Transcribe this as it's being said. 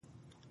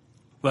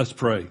Let's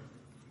pray.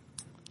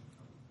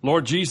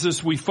 Lord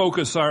Jesus, we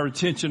focus our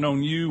attention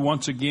on you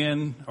once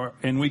again,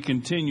 and we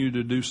continue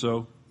to do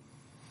so.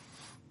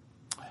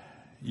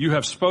 You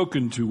have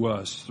spoken to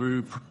us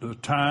through the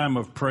time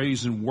of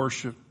praise and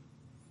worship.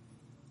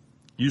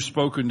 You've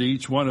spoken to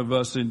each one of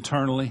us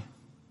internally.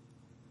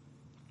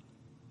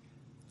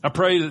 I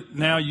pray that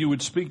now you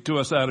would speak to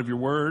us out of your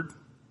word.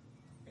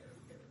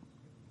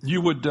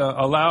 You would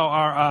allow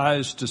our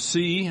eyes to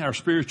see, our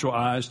spiritual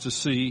eyes to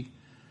see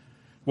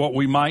what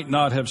we might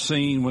not have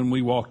seen when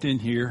we walked in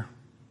here.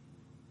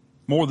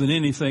 More than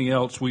anything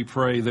else, we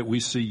pray that we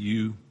see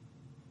you.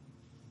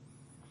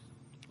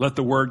 Let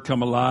the word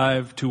come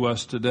alive to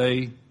us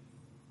today.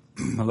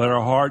 Let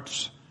our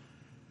hearts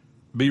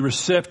be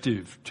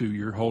receptive to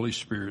your Holy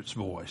Spirit's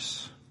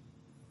voice.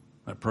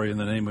 I pray in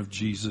the name of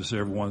Jesus.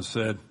 Everyone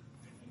said,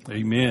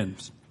 amen.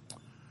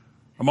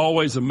 I'm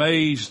always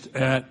amazed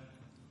at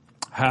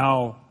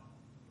how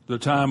the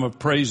time of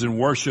praise and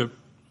worship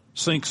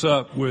syncs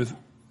up with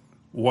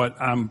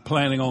what I'm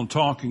planning on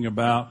talking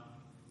about.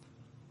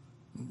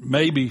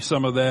 Maybe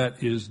some of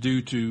that is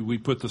due to we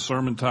put the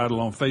sermon title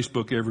on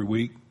Facebook every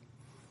week.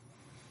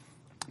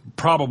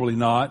 Probably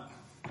not.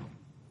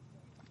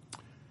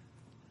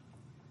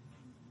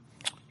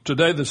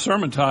 Today the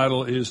sermon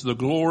title is The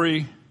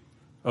Glory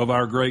of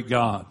Our Great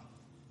God.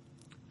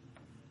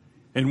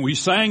 And we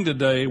sang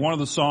today, one of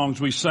the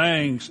songs we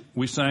sang,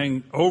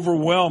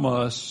 Overwhelm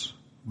Us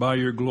by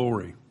Your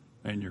Glory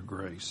and Your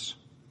Grace.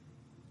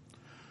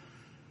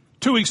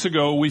 2 weeks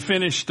ago, we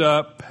finished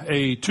up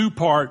a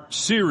 2-part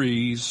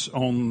series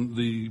on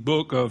the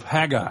book of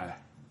Haggai.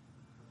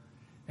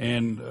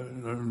 And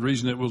the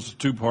reason it was a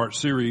 2-part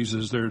series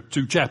is there are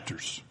 2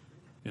 chapters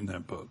in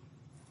that book.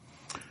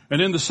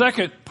 And in the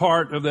second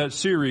part of that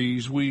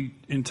series, we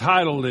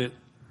entitled it,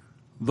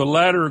 The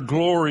Latter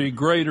Glory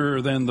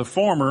Greater Than the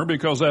Former,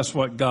 because that's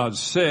what God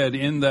said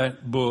in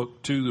that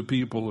book to the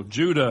people of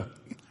Judah,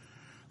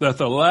 that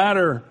the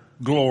latter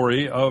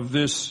glory of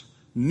this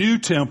new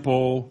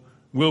temple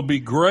will be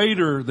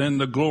greater than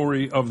the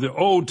glory of the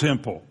old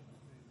temple.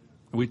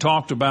 We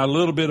talked about a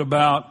little bit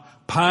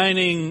about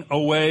pining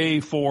away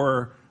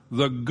for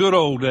the good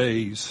old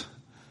days.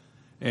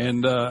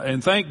 And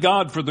thank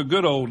God for the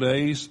good old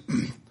days.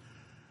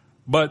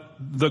 But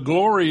the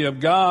glory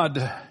of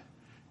God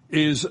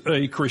is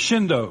a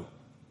crescendo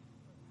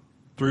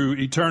through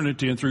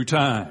eternity and through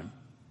time.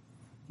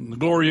 And the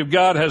glory of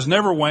God has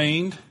never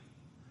waned.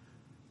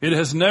 It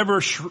has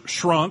never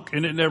shrunk,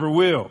 and it never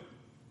will.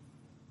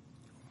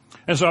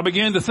 And so I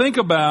began to think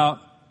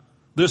about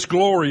this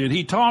glory, and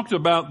he talked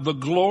about the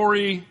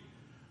glory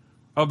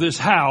of this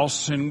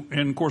house, and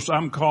of course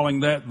I'm calling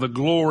that the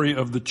glory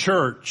of the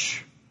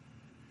church.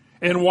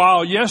 And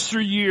while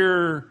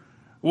yesteryear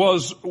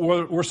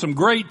were some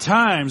great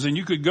times, and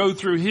you could go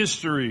through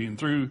history and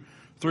through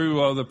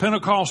the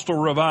Pentecostal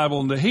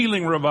revival and the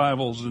healing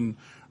revivals and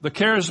the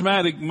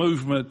charismatic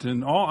movement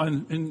and all,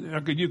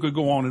 and you could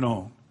go on and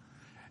on.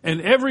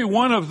 And every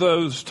one of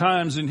those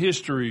times in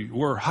history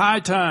were high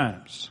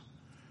times.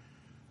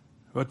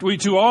 But we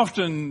too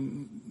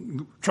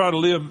often try to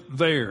live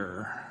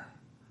there.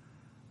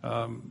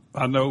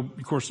 I know,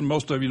 of course,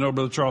 most of you know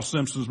Brother Charles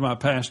Simpson's my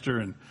pastor,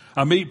 and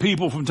I meet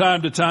people from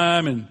time to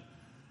time,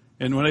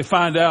 and when they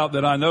find out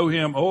that I know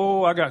him,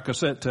 I got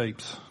cassette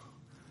tapes.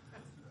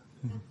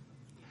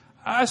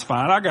 That's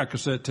fine, I got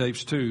cassette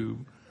tapes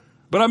too.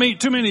 But I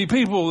meet too many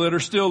people that are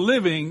still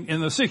living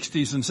in the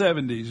 60s and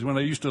 70s when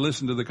they used to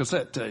listen to the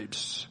cassette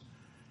tapes.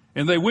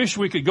 And they wish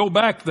we could go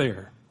back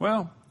there.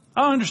 Well,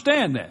 I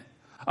understand that.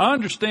 I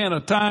understand a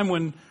time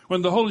when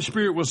the Holy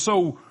Spirit was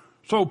so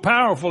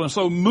powerful and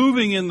so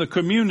moving in the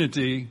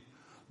community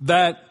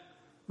that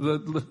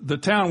the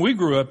town we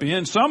grew up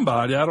in,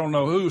 somebody, I don't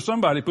know who,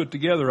 somebody put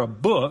together a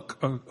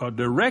book, a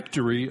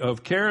directory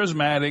of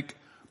charismatic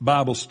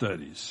Bible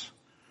studies.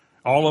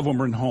 All of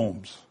them are in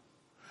homes.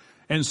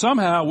 And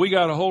somehow we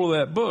got a hold of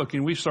that book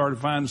and we started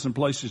finding some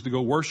places to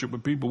go worship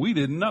with people we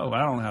didn't know.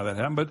 I don't know how that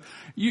happened, but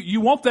you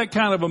want that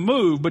kind of a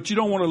move, but you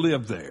don't want to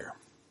live there.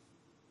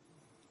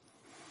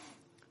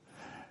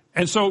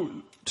 And so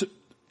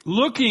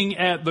looking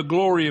at the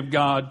glory of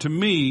God to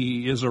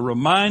me is a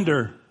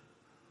reminder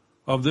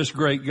of this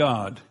great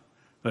God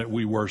that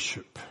we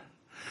worship.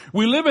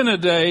 We live in a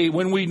day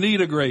when we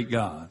need a great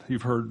God.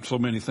 You've heard so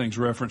many things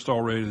referenced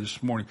already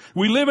this morning.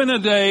 We live in a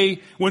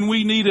day when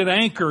we need an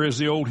anchor, as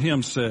the old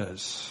hymn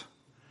says.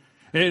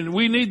 And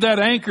we need that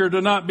anchor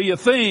to not be a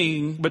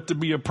thing, but to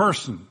be a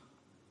person.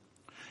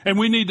 And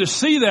we need to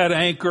see that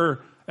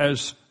anchor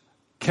as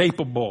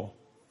capable,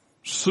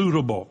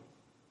 suitable.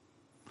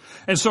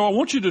 And so I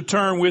want you to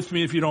turn with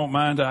me, if you don't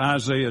mind, to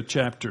Isaiah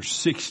chapter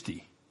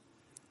 60.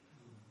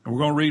 And we're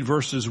going to read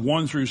verses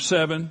 1 through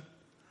 7.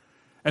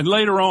 And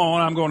later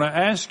on, I'm going to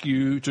ask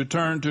you to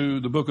turn to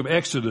the book of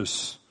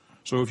Exodus.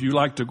 So if you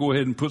like to go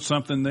ahead and put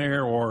something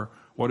there or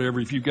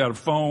whatever, if you've got a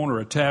phone or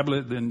a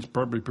tablet, then it's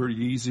probably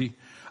pretty easy.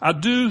 I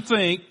do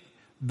think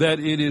that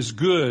it is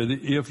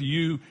good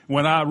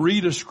when I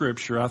read a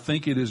scripture, I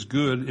think it is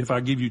good if I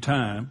give you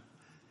time,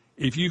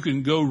 if you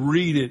can go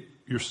read it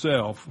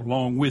yourself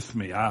along with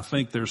me. I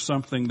think there's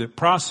something that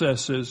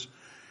processes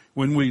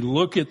when we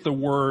look at the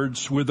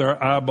words with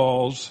our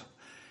eyeballs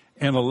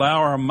and allow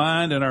our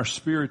mind and our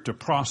spirit to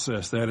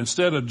process that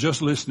instead of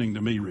just listening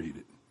to me read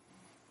it.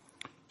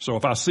 So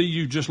if I see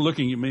you just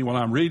looking at me while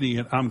I'm reading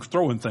it, I'm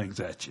throwing things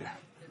at you.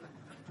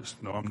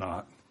 No, I'm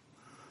not.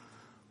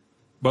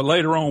 But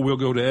later on we'll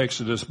go to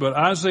Exodus. But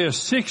Isaiah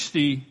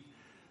 60,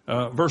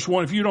 verse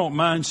 1, if you don't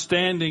mind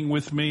standing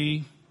with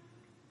me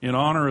in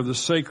honor of the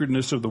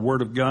sacredness of the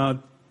Word of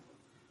God.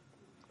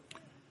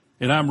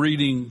 And I'm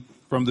reading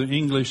from the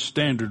English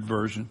Standard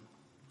Version.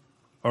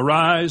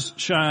 Arise,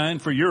 shine,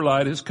 for your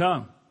light has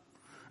come,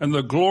 and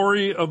the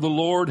glory of the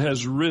Lord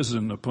has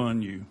risen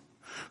upon you.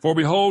 For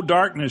behold,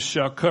 darkness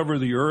shall cover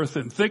the earth,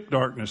 and thick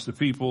darkness the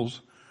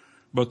peoples,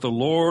 but the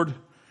Lord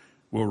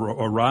will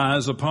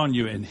arise upon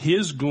you, and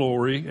His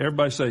glory,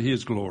 everybody say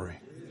His glory,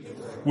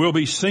 will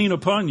be seen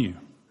upon you.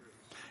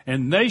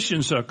 And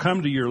nations shall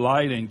come to your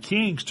light, and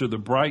kings to the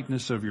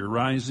brightness of your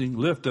rising.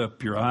 Lift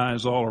up your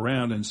eyes all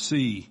around and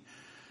see.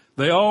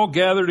 They all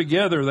gather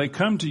together. They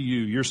come to you.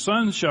 Your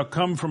sons shall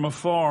come from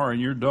afar,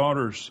 and your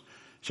daughters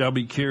shall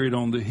be carried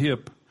on the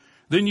hip.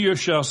 Then you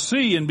shall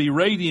see and be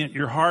radiant.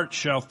 Your heart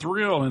shall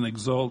thrill and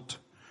exult,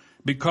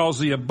 because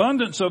the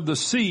abundance of the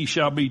sea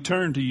shall be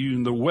turned to you,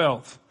 and the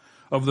wealth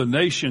of the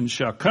nations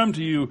shall come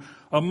to you.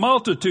 A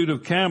multitude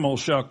of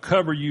camels shall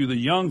cover you, the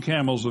young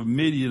camels of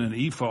Midian and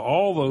Ephah.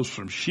 All those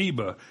from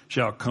Sheba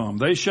shall come.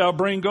 They shall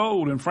bring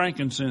gold and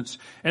frankincense,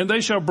 and they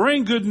shall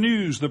bring good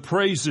news, the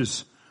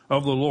praises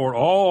of the Lord.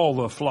 All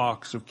the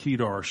flocks of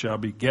Kedar shall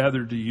be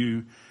gathered to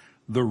you.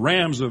 The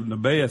rams of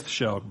Nebaioth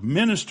shall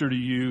minister to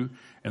you,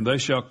 and they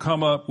shall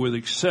come up with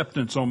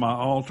acceptance on my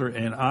altar,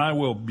 and I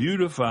will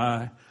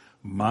beautify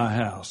my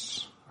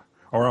house.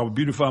 Or I will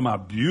beautify my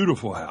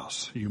beautiful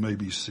house. You may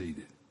be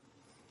seated.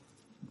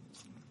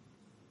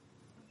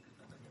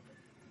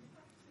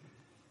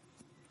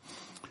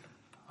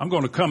 I'm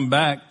going to come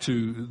back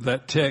to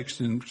that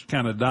text and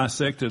kind of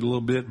dissect it a little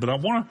bit, but I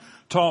want to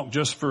talk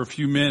just for a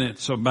few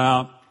minutes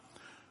about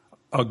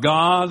a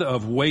God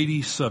of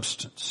weighty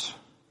substance.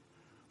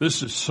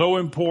 This is so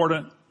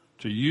important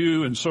to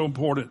you and so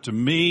important to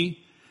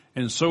me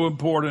and so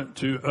important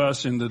to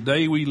us in the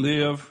day we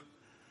live,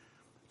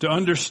 to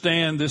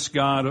understand this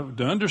God,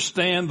 to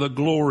understand the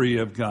glory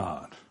of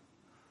God.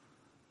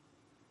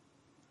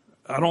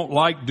 I don't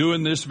like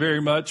doing this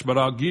very much, but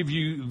I'll give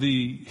you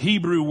the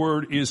Hebrew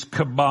word is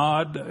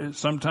kabod.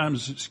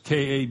 Sometimes it's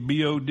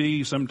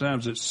K-A-B-O-D.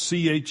 Sometimes it's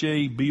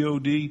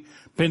C-H-A-B-O-D.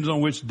 Depends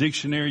on which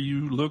dictionary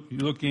you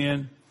look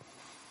in.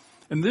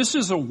 And this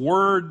is a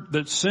word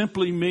that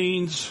simply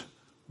means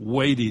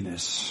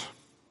weightiness.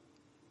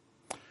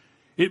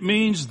 It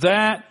means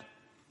that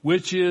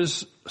which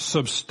is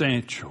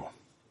substantial.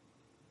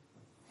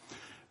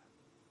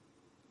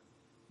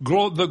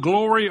 The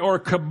glory or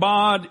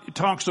kabod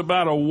talks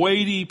about a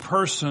weighty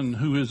person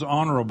who is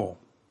honorable,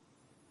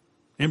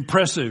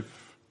 impressive,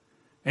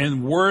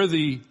 and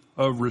worthy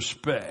of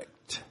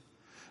respect.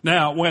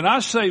 Now, when I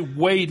say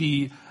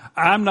weighty,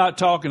 I'm not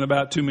talking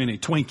about too many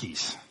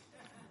Twinkies.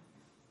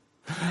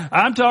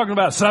 I'm talking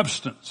about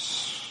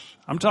substance.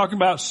 I'm talking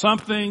about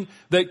something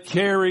that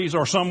carries,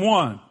 or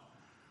someone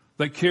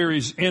that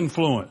carries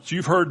influence.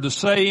 You've heard the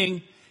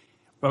saying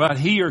about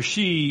he or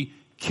she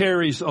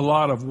carries a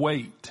lot of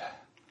weight.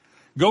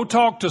 Go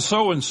talk to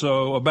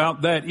so-and-so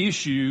about that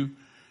issue,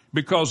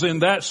 because in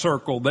that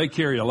circle they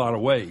carry a lot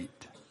of weight.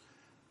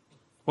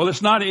 Well,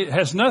 it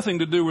has nothing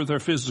to do with their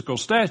physical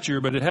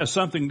stature, but it has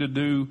something to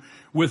do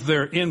with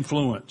their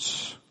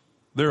influence,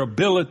 their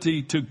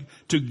ability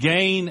to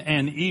gain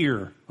an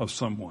ear of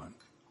someone,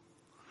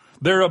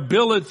 their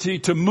ability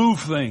to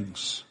move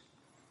things.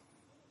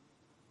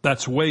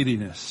 That's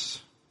weightiness.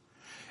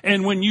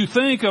 And when you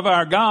think of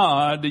our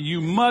God,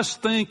 you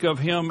must think of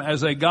Him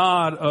as a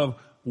God of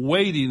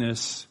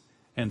weightiness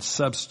and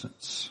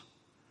substance.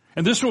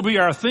 And this will be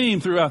our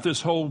theme throughout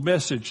this whole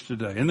message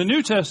today. In the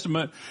New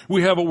Testament,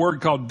 we have a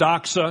word called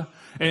doxa,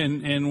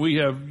 and we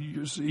have,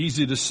 it's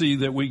easy to see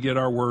that we get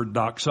our word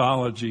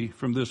doxology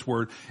from this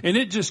word. And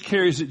it just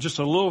carries it just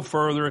a little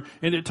further,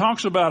 and it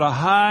talks about a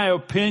high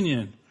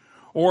opinion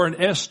or an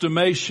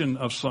estimation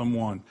of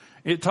someone.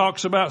 It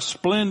talks about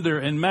splendor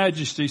and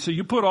majesty. So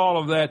you put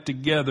all of that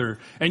together,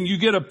 and you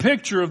get a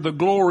picture of the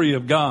glory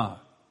of God.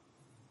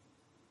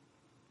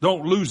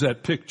 Don't lose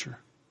that picture.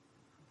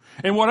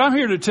 And what I'm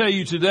here to tell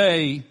you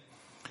today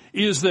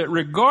is that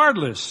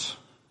regardless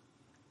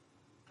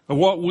of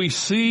what we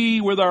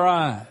see with our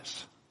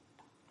eyes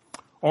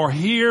or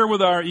hear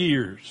with our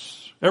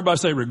ears, everybody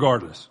say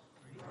regardless.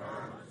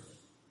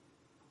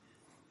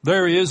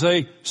 There is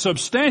a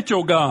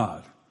substantial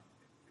God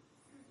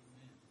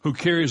who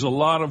carries a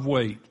lot of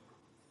weight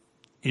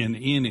in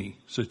any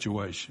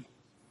situation.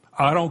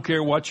 I don't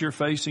care what you're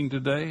facing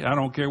today. I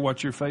don't care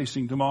what you're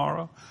facing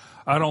tomorrow.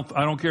 I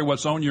don't care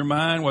what's on your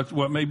mind,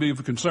 what may be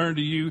of concern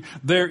to you.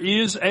 There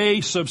is a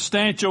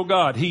substantial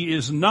God. He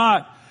is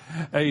not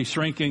a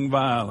shrinking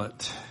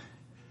violet.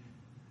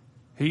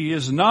 He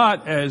is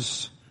not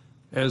as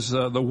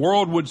the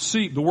world would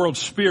see, the world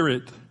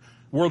spirit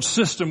world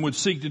system would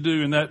seek to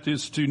do, and that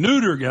is to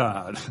neuter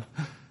God.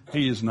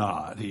 He is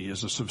not. He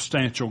is a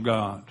substantial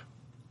God.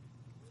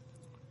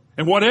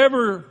 And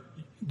whatever,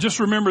 just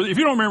remember, if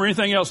you don't remember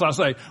anything else I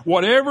say,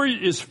 whatever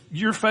is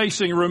you're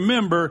facing,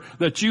 remember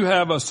that you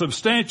have a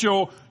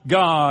substantial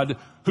God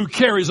who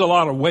carries a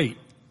lot of weight.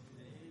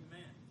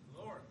 Amen.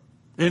 Lord.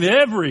 In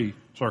every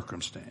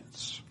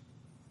circumstance.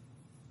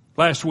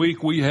 Last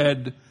week we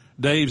had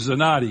Dave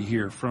Zanotti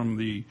here from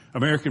the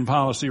American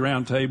Policy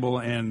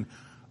Roundtable and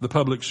the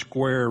Public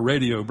Square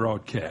radio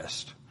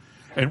broadcast.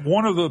 And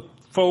one of the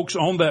folks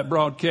on that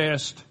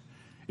broadcast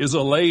is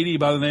a lady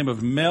by the name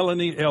of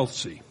Melanie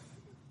Elsey.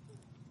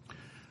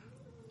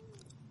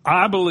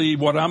 I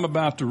believe what I'm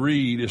about to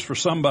read is for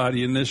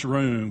somebody in this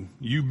room.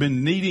 You've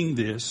been needing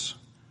this.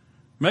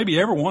 Maybe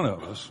every one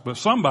of us, but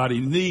somebody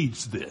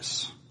needs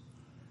this.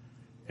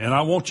 And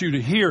I want you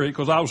to hear it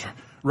because I was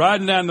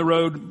riding down the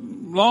road a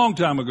long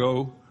time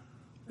ago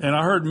and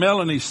I heard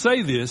Melanie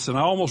say this and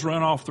I almost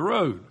ran off the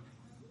road.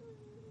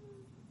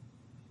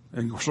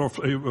 And so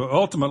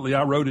ultimately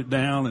I wrote it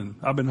down and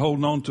I've been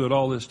holding on to it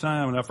all this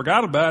time and I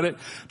forgot about it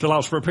till I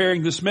was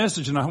preparing this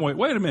message and I went,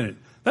 wait a minute,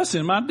 that's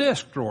in my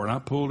desk drawer, and I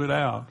pulled it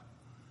out.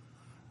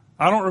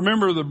 I don't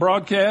remember the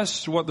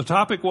broadcast, what the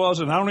topic was,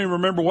 and I don't even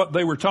remember what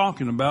they were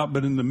talking about,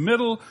 but in the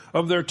middle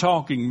of their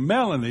talking,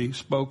 Melanie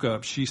spoke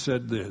up. She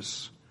said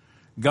this,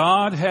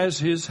 God has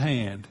his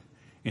hand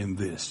in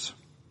this.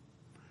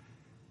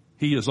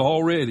 He is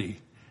already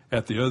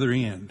at the other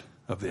end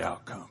of the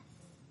outcome.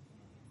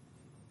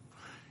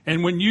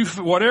 And when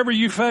whatever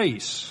you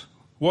face,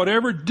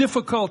 whatever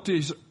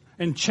difficulties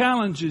and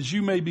challenges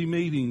you may be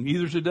meeting,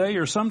 either today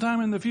or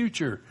sometime in the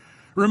future,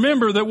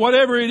 remember that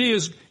whatever it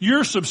is,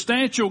 your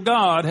substantial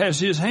God has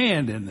his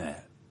hand in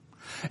that.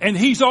 And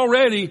he's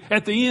already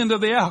at the end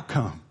of the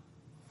outcome.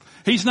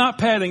 He's not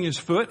patting his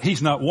foot.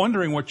 He's not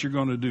wondering what you're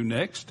going to do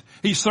next.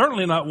 He's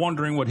certainly not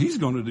wondering what he's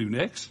going to do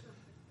next.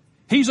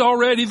 He's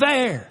already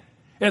there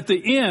at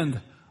the end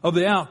of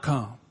the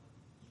outcome.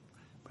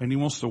 And he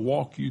wants to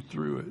walk you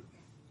through it.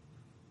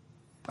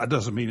 That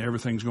doesn't mean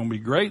everything's going to be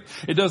great.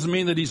 It doesn't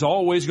mean that he's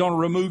always going to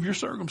remove your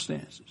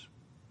circumstances.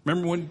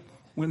 Remember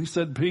when he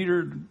said,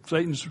 Peter,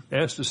 Satan's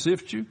asked to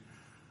sift you?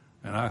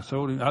 And I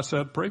told him, I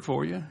said, pray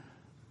for you.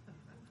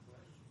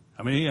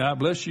 I mean, I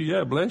bless you.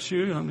 Yeah, bless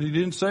you. He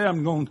didn't say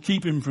I'm going to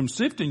keep him from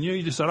sifting you.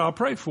 He just said, I'll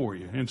pray for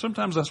you. And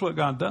sometimes that's what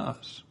God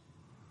does.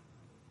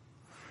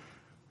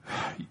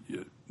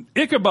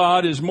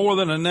 Ichabod is more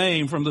than a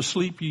name from the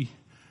sleepy,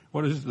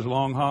 what is it, the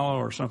Long Hollow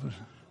or something?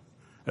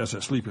 That's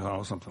a Sleepy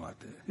Hollow, something like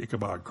that.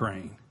 Ichabod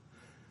Crane.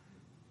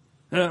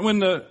 When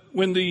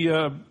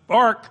the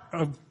Ark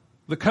of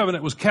the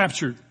Covenant was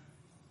captured,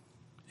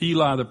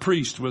 Eli the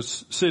priest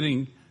was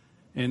sitting,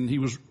 and he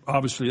was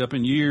obviously up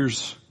in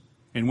years.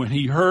 And when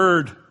he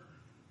heard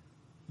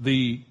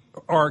the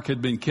Ark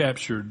had been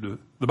captured,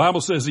 the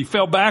Bible says he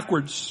fell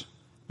backwards.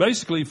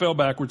 Basically, he fell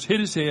backwards, hit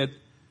his head,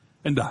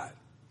 and died.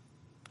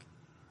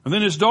 And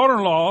then his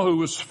daughter-in-law, who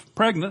was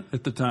pregnant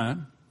at the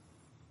time,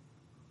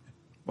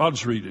 I'll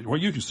just read it. Well,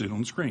 you can see it on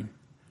the screen.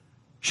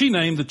 She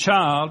named the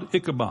child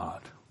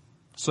Ichabod,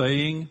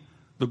 saying,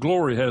 the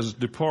glory has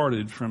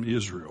departed from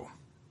Israel.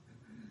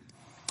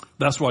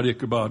 That's what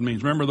Ichabod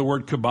means. Remember the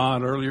word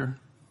kabod earlier?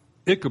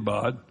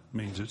 Ichabod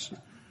means it's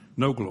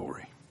no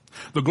glory.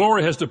 The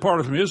glory has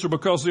departed from Israel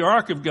because the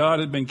ark of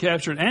God had been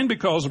captured and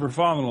because of her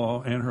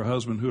father-in-law and her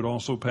husband who had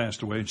also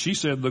passed away. And she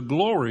said, the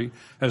glory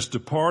has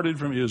departed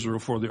from Israel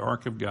for the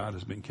ark of God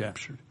has been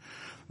captured.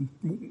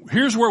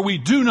 Here's where we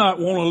do not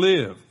want to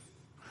live.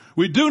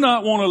 We do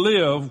not want to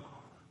live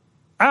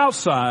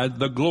outside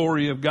the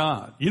glory of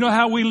God. You know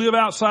how we live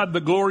outside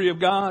the glory of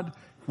God?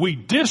 We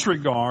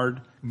disregard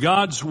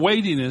God's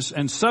weightiness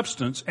and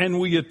substance, and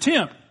we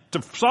attempt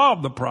to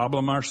solve the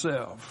problem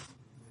ourselves.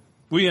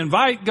 We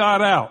invite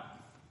God out.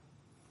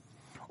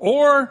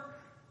 Or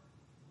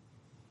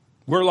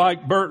we're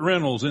like Burt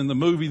Reynolds in the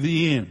movie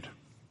The End.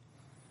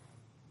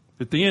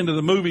 At the end of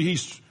the movie,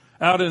 he's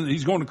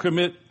going to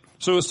commit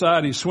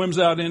suicide. He swims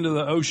out into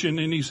the ocean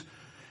and he's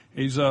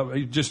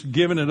just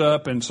giving it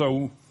up. And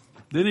so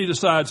then he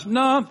decides,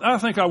 no, I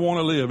think I want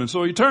to live. And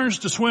so he turns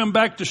to swim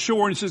back to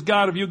shore and he says,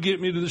 God, if you'll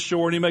get me to the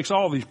shore. And he makes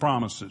all these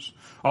promises,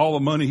 all the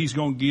money he's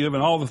going to give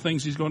and all the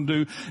things he's going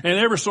to do. And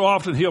ever so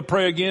often he'll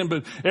pray again,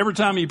 but every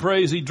time he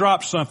prays, he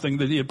drops something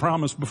that he had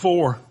promised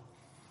before.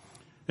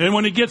 And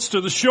when he gets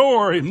to the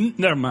shore,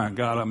 never mind,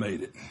 God, I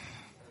made it.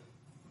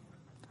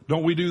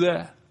 Don't we do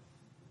that?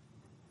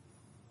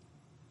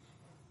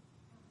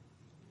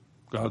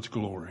 God's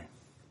glory.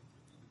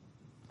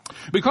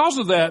 Because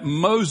of that,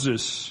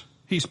 Moses,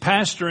 he's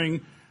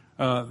pastoring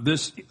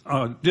this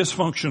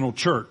dysfunctional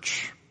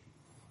church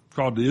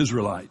called the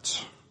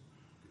Israelites.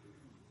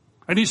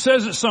 And he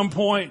says at some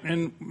point,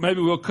 and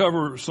maybe we'll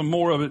cover some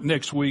more of it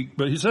next week,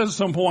 but he says at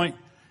some point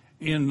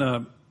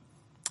in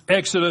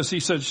Exodus, he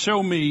said,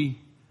 show me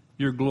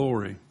your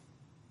glory.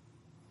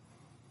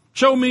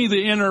 Show me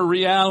the inner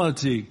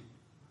reality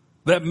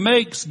that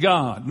makes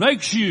God,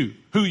 makes you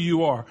who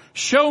you are.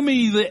 Show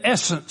me the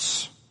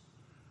essence,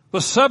 the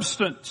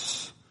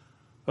substance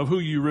of who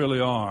you really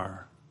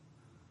are.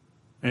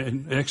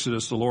 In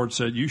Exodus, the Lord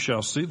said, you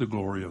shall see the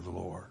glory of the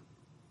Lord.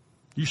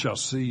 You shall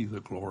see the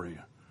glory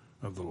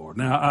of the Lord.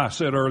 Now, I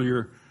said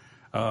earlier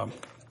that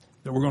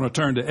we're going to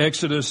turn to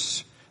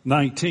Exodus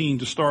 19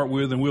 to start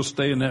with, and we'll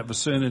stay in that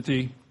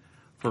vicinity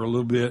for a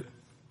little bit.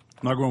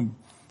 I'm not going to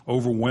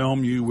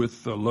overwhelm you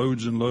with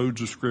loads and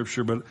loads of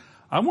scripture, but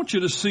I want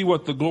you to see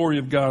what the glory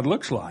of God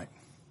looks like.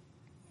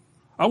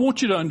 I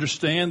want you to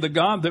understand the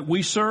God that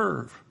we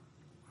serve.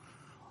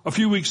 A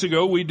few weeks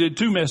ago, we did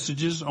 2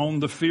 messages on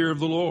the fear of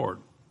the Lord.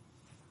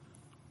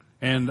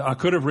 And I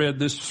could have read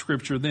this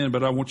scripture then,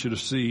 but I want you to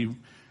see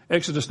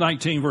Exodus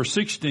 19 verse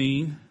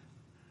 16.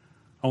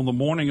 On the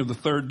morning of the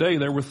 3rd day,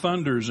 there were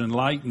thunders and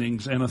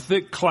lightnings and a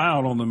thick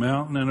cloud on the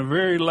mountain and a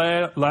very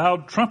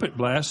loud trumpet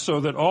blast, so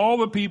that all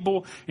the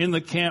people in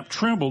the camp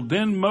trembled.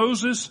 Then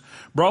Moses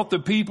brought the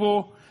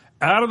people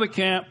out of the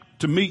camp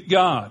to meet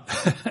God.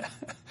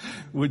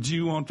 Would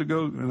you want to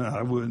go? No,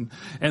 I wouldn't.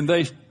 And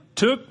they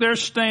took their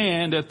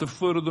stand at the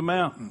foot of the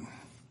mountain.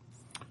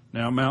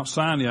 Now Mount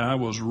Sinai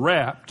was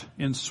wrapped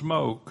in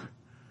smoke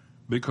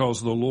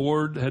because the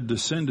Lord had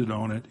descended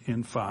on it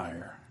in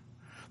fire.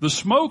 The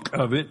smoke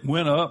of it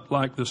went up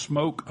like the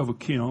smoke of a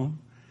kiln,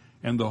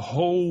 and the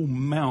whole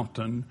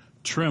mountain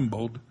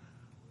trembled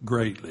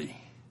greatly.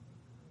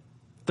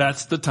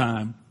 That's the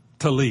time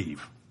to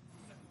leave.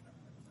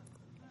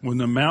 When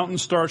the mountain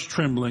starts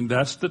trembling,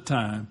 that's the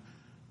time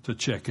to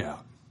check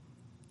out.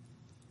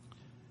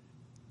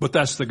 But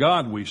that's the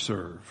God we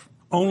serve.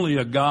 Only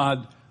a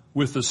God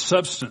with the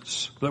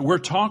substance that we're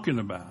talking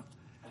about.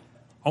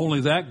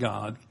 Only that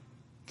God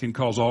can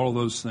cause all of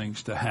those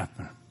things to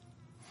happen.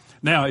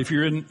 Now, if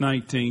you're in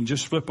 19,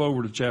 just flip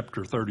over to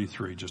chapter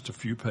 33, just a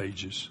few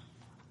pages.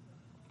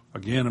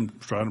 Again, I'm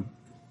trying to,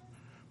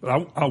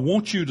 but I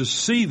want you to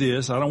see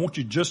this. I don't want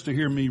you just to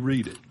hear me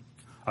read it.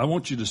 I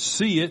want you to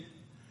see it.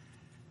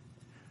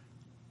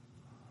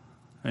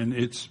 And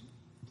it's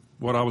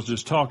what I was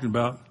just talking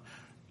about.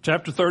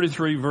 Chapter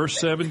 33, verse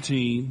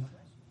 17.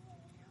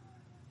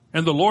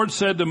 And the Lord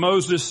said to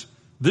Moses,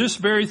 this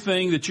very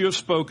thing that you have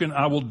spoken,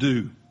 I will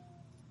do.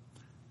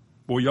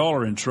 Boy, y'all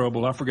are in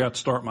trouble. I forgot to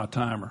start my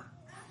timer.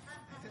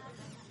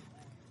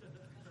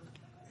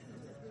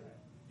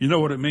 You know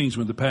what it means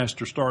when the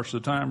pastor starts the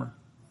timer?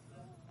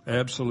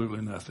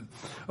 Absolutely nothing.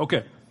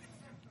 Okay.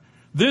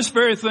 This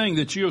very thing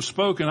that you have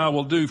spoken, I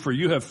will do, for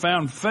you have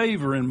found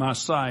favor in my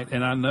sight,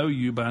 and I know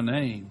you by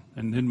name.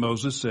 And then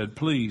Moses said,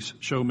 please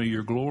show me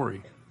your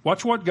glory.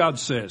 Watch what God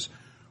says.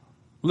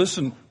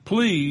 Listen,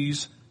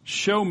 please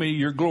show me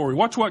your glory.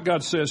 Watch what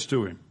God says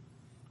to him.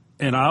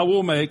 And I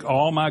will make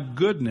all my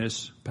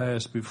goodness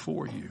pass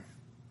before you,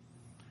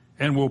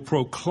 and will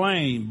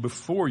proclaim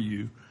before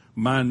you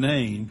my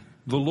name,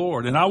 the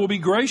Lord. And I will be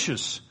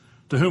gracious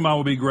to whom I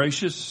will be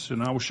gracious,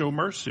 and I will show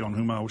mercy on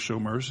whom I will show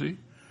mercy.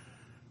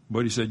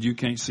 But he said, you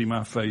can't see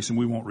my face, and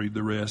we won't read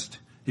the rest.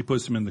 He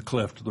puts him in the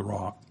cleft of the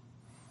rock.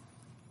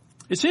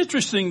 It's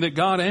interesting that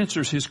God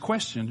answers his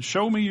question,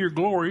 show me your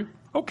glory.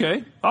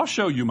 Okay, I'll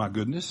show you my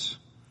goodness.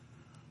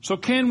 So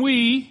can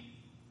we,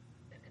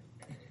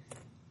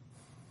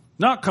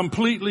 not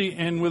completely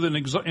and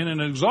in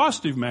an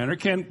exhaustive manner,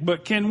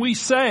 but can we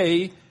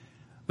say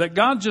that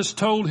God just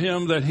told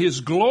him that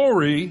his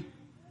glory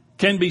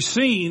can be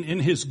seen in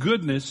his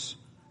goodness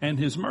and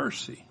his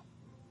mercy?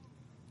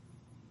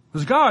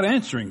 It's God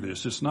answering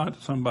this. It's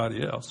not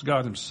somebody else.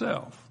 God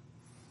himself.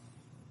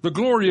 The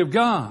glory of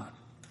God.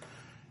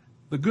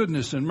 The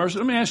goodness and mercy.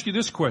 Let me ask you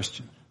this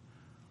question.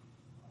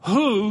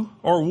 Who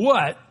or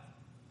what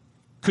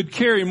could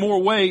carry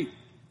more weight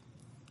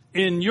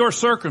in your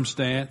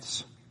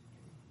circumstance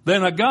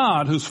than a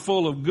God who's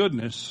full of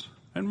goodness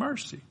and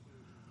mercy?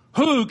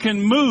 Who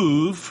can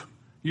move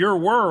your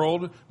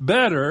world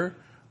better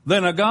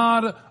than a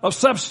God of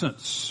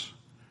substance?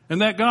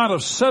 And that God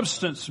of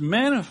substance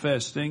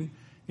manifesting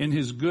in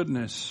his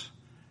goodness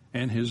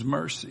and his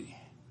mercy.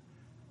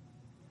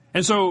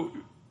 And so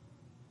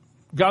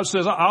God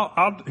says,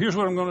 here's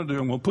what I'm going to do.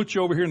 I'm going to put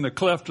you over here in the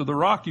cleft of the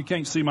rock. You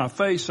can't see my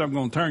face, so I'm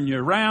going to turn you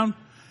around.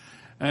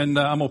 And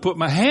I'm going to put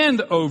my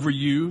hand over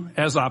you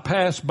as I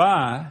pass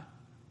by.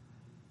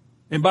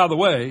 And by the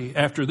way,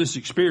 after this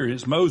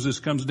experience, Moses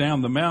comes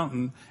down the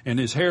mountain and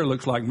his hair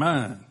looks like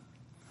mine.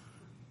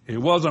 It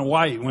wasn't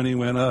white when he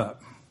went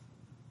up.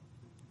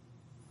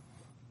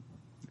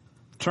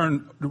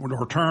 Turn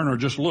or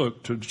just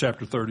look to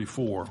chapter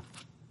 34.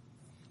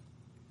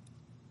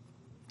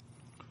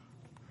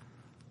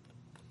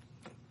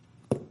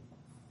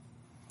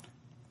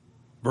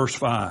 Verse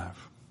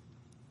 5.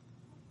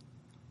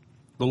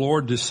 The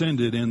Lord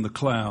descended in the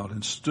cloud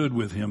and stood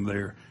with him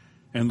there.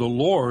 And the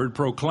Lord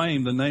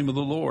proclaimed the name of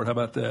the Lord. How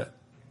about that?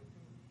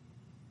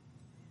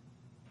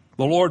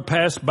 The Lord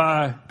passed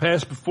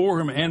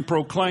before him and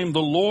proclaimed, the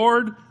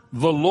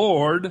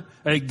Lord,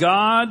 a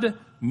God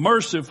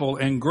merciful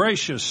and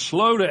gracious,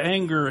 slow to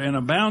anger and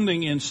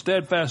abounding in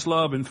steadfast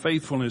love and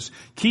faithfulness,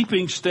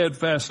 keeping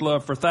steadfast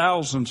love for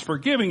thousands,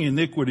 forgiving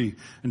iniquity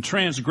and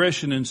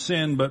transgression and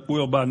sin, but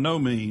will by no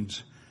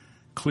means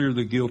clear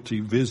the guilty,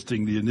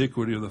 visiting the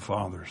iniquity of the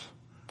fathers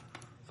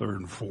third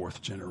and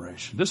fourth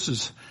generation. This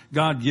is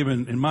God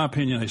given, in my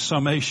opinion, a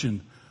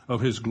summation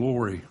of His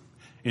glory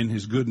in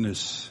His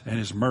goodness and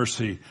His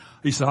mercy.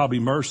 He said, I'll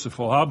be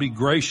merciful. I'll be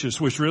gracious,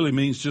 which really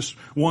means just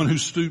one who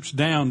stoops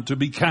down to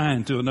be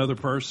kind to another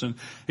person.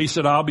 He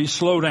said, I'll be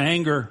slow to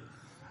anger.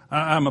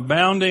 I'm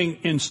abounding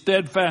in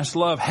steadfast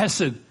love.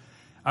 Hesed.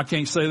 I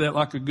can't say that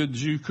like a good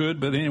Jew could,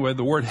 but anyway,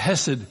 the word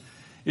hesed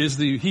is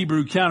the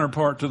Hebrew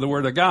counterpart to the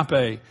word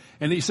agape.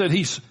 And he said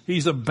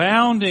he's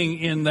abounding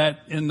in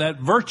that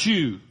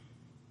virtue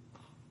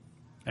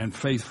and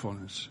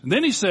faithfulness. And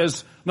then he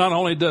says, not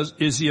only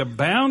is he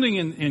abounding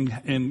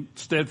in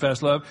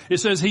steadfast love, it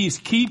says he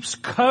keeps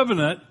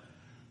covenant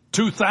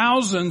to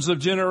thousands of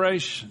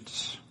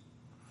generations.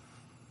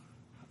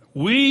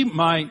 We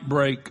might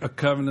break a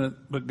covenant,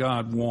 but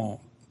God won't.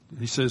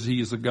 He says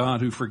he is a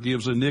God who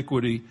forgives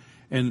iniquity,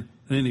 and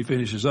then he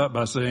finishes up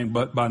by saying,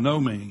 but by no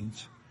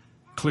means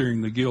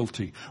clearing the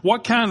guilty.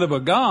 What kind of a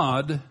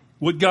God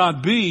would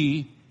God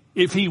be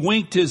if he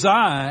winked his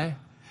eye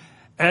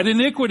at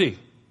iniquity?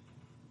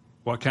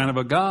 What kind of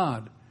a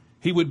God?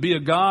 He would be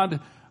a God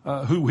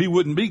who he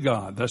wouldn't be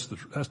God. That's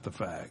the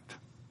fact.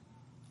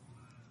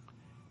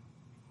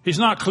 He's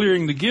not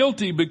clearing the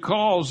guilty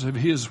because of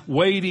his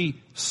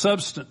weighty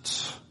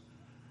substance.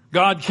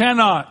 God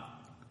cannot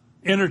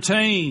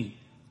entertain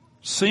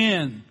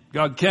sin.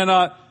 God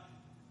cannot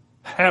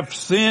have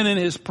sin in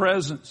his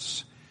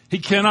presence. He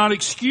cannot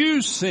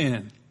excuse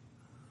sin.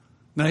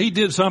 Now, he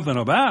did something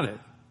about it.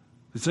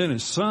 It's in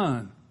his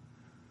Son,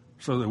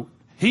 so that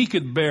he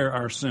could bear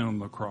our sin on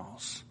the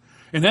cross.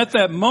 And at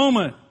that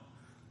moment,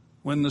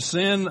 when the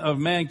sin of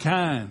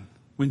mankind,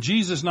 when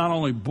Jesus not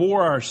only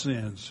bore our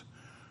sins,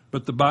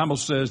 but the Bible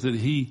says that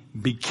he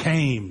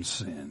became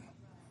sin.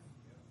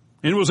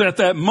 And it was at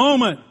that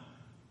moment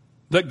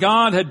that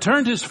God had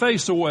turned his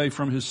face away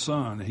from his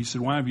Son. He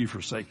said, why have you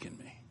forsaken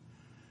me?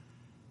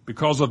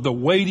 Because of the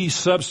weighty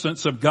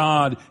substance of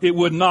God, it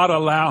would not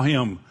allow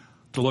him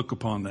to look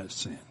upon that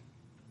sin.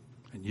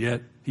 And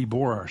yet he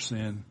bore our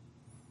sin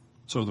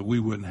so that we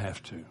wouldn't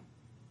have to.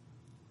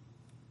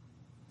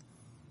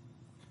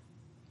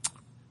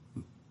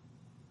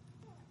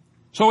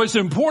 So it's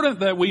important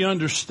that we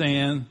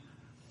understand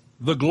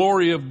the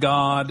glory of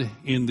God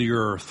in the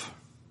earth.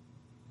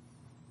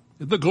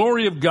 The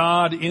glory of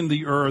God in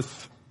the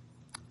earth.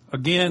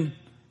 Again,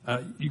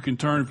 you can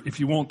turn if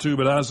you want to,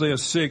 but Isaiah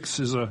 6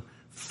 is a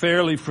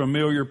fairly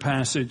familiar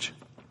passage.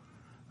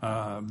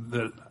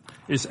 That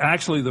is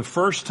actually the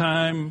first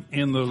time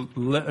in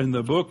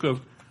the book of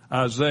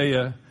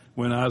Isaiah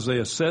when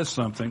Isaiah says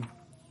something.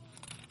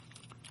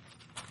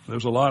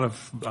 There's a lot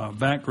of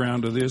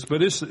background to this,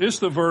 but it's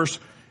the verse.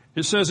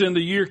 It says, in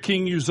the year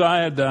King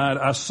Uzziah died,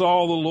 I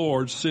saw the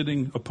Lord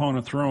sitting upon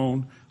a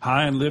throne,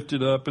 high and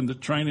lifted up, and the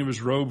train of his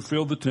robe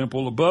filled the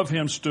temple. Above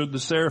him stood the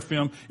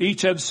seraphim.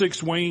 Each had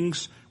 6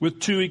 wings.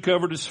 With 2 he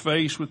covered his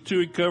face. With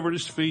 2 he covered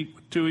his feet.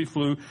 With 2 he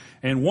flew.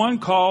 And one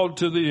called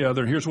to the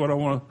other. Here's what I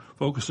want to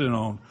focus in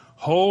on.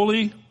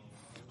 Holy,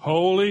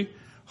 holy,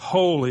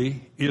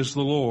 holy is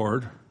the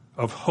Lord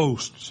of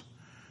hosts.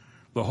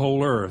 The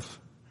whole earth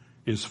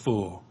is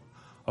full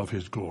of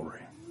his glory.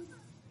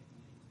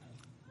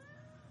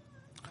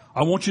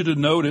 I want you to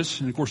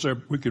notice, and of course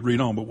we could read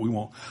on, but we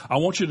won't. I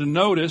want you to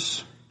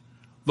notice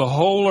the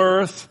whole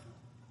earth.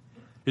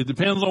 It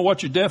depends on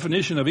what your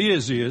definition of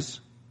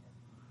is.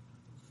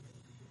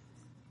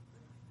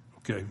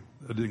 Okay,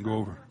 that didn't go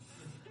over.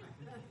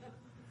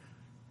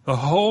 The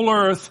whole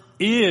earth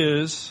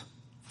is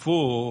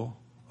full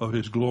of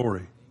his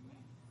glory.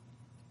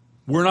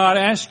 We're not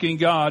asking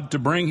God to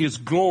bring his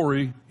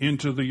glory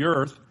into the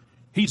earth.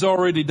 He's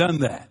already done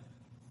that.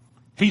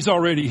 He's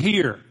already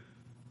here.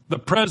 The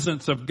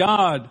presence of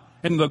God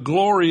and the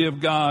glory of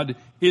God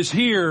is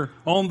here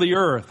on the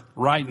earth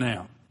right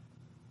now.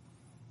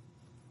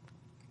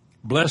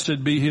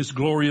 Blessed be his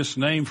glorious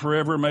name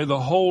forever. May the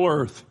whole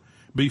earth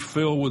be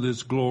filled with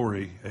his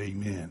glory.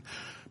 Amen.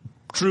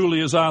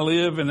 Truly as I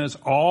live and as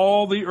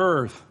all the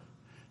earth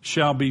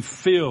shall be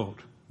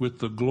filled with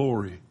the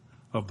glory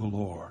of the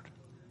Lord.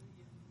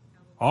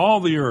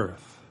 All the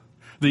earth.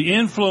 The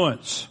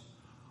influence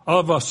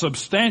of a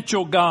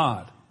substantial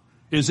God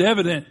is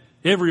evident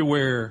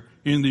everywhere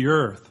in the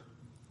earth.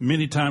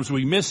 Many times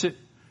we miss it.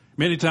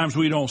 Many times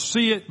we don't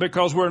see it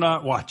because we're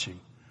not watching.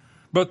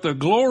 But the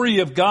glory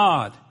of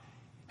God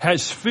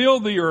has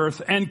filled the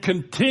earth and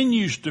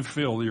continues to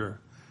fill the earth.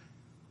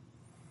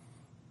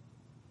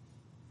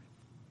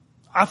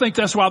 I think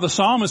that's why the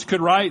psalmist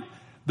could write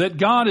that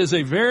God is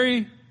a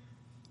very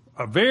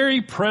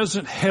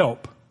present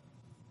help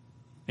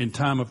in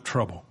time of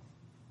trouble.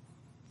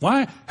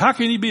 Why? How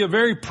can he be a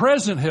very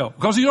present help?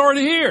 Because he's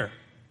already here.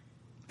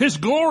 His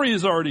glory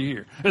is already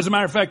here. As a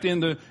matter of fact,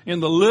 in the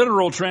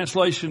literal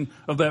translation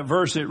of that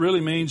verse, it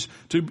really means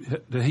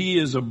that he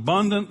is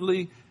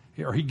abundantly,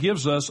 or he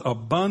gives us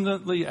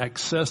abundantly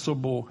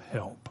accessible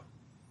help.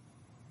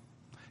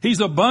 He's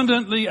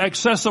abundantly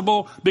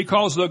accessible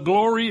because the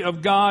glory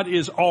of God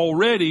is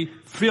already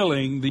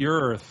filling the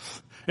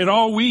earth. And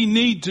all we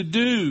need to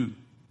do,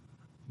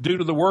 due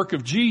to the work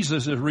of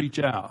Jesus, is reach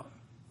out.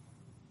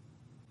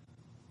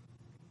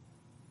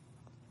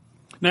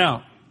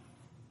 Now,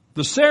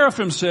 the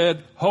seraphim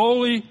said,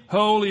 holy,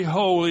 holy,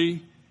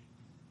 holy,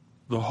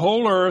 the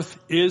whole earth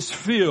is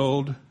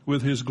filled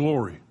with his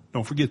glory.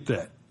 Don't forget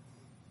that.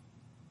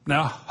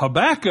 Now,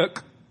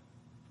 Habakkuk,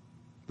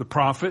 the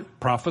prophet,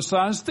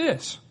 prophesies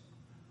this.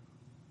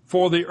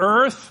 For the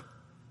earth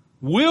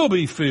will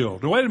be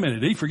filled. Wait a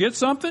minute, did he forget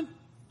something?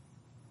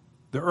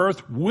 The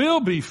earth will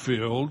be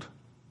filled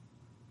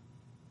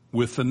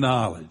with the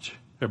knowledge.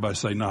 Everybody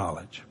say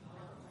knowledge.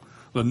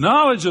 The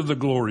knowledge of the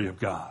glory of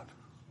God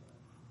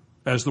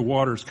as the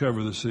waters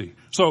cover the sea.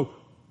 So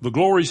the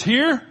glory's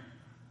here,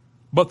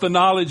 but the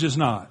knowledge is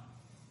not.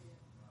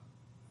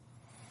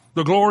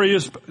 The glory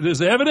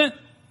is evident,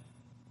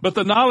 but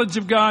the knowledge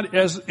of God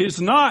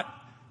is not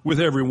with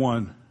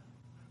everyone,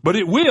 but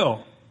it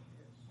will.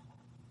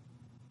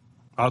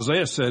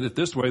 Isaiah said it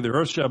this way, the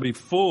earth shall be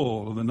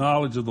full of the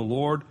knowledge of the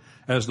Lord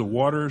as the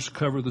waters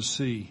cover the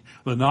sea.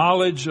 The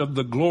knowledge of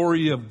the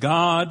glory of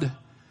God,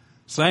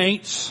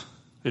 saints,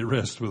 it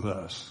rests with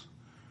us.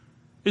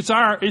 It's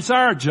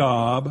our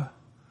job,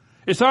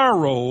 it's our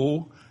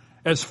role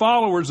as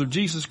followers of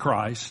Jesus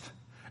Christ,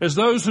 as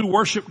those who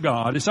worship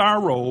God, it's our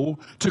role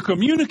to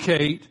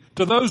communicate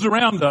to those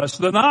around us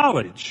the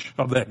knowledge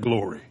of that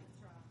glory.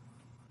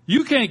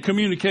 You can't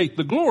communicate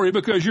the glory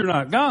because you're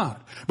not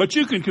God, but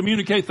you can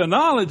communicate the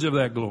knowledge of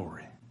that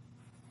glory.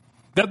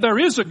 That there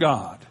is a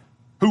God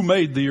who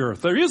made the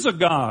earth. There is a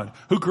God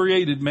who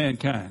created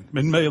mankind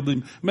and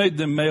made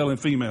them male and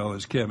female,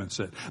 as Kevin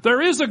said.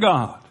 There is a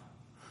God.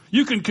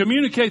 You can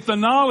communicate the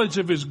knowledge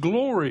of his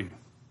glory.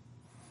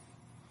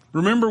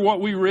 Remember what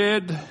we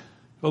read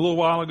a little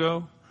while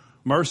ago?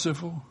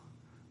 Merciful,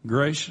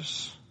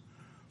 gracious,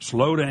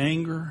 slow to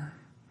anger,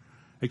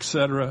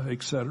 etc.,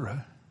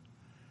 etc.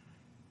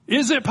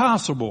 Is it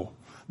possible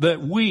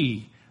that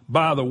we,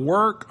 by the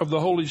work of the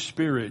Holy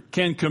Spirit,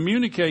 can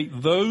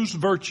communicate those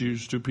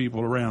virtues to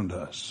people around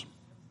us?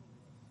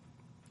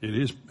 It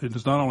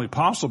is not only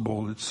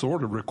possible, it's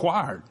sort of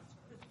required.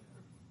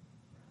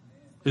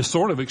 It's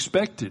sort of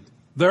expected.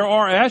 There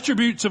are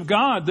attributes of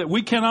God that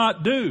we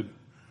cannot do.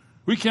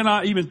 We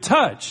cannot even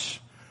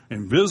touch.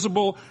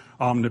 Invisible,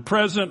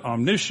 omnipresent,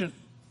 omniscient.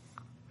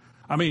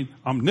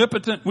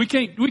 Omnipotent. We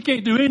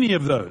can't do any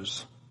of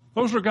those.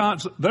 Those are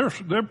God's, they're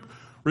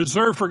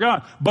reserved for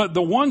God. But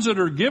the ones that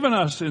are given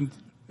us in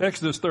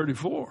Exodus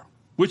 34,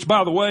 which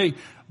by the way,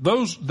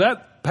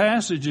 that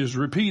passage is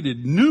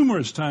repeated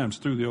numerous times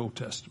through the Old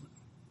Testament,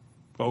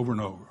 over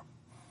and over.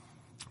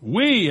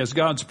 We as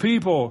God's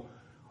people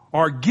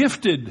are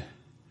gifted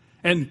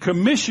and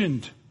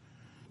commissioned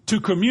to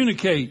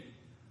communicate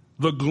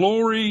the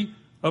glory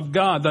of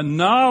God, the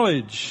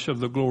knowledge of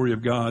the glory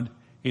of God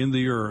in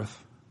the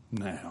earth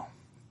now.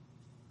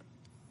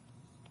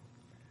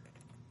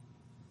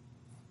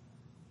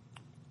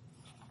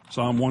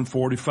 Psalm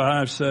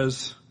 145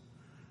 says,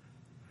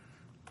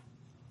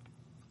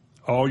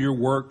 all your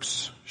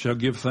works shall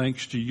give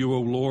thanks to you, O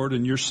Lord,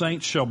 and your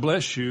saints shall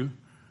bless you.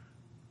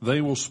 They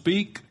will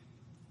speak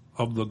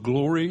of the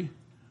glory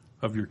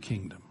of your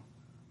kingdom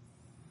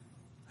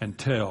and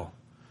tell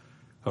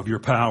of your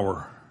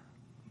power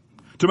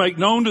to make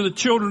known to the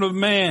children of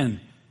man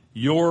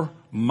your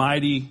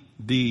mighty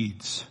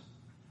deeds.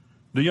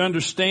 Do you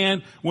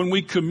understand? When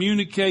we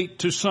communicate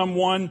to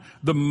someone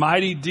the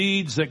mighty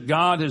deeds that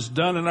God has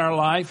done in our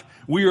life,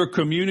 we are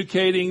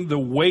communicating the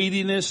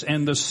weightiness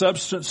and the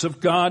substance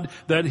of God,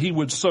 that he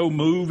would so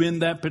move in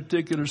that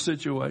particular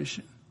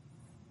situation.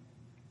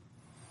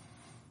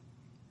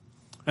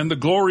 And the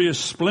glorious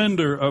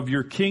splendor of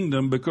your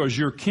kingdom, because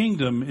your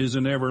kingdom is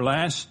an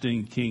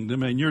everlasting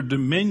kingdom and your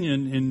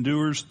dominion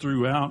endures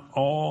throughout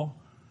all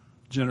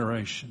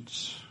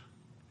generations.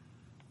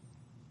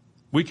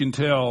 We can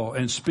tell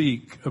and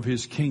speak of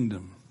his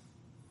kingdom.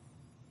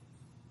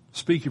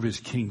 Speak of his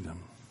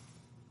kingdom.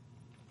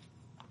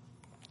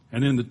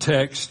 And in the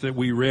text that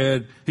we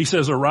read, he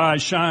says,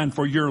 arise, shine,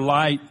 for your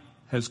light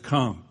has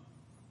come.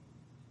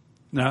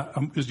 Now,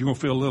 you're going to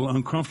feel a little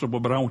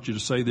uncomfortable, but I want you to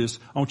say this.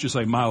 I want you to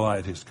say, my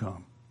light has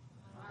come.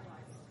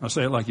 I'll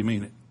say it like you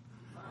mean it.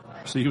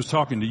 See, he was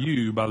talking to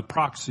you by the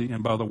proxy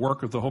and by the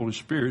work of the Holy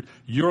Spirit.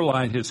 Your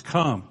light has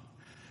come.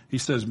 He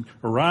says,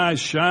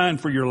 arise, shine,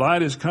 for your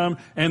light has come,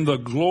 and the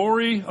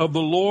glory of the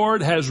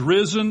Lord has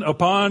risen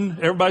upon,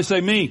 everybody say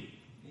me.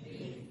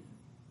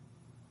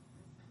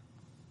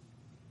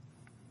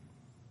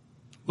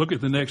 Look at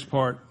the next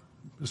part.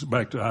 This is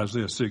back to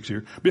Isaiah 6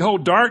 here.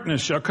 Behold,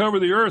 darkness shall cover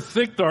the earth,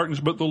 thick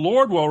darkness, but the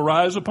Lord will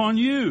arise upon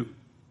you.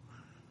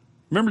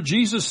 Remember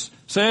Jesus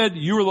said,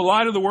 you are the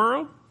light of the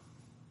world?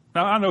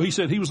 Now, I know he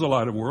said he was the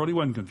light of the world. He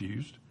wasn't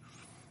confused.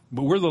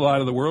 But we're the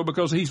light of the world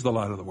because he's the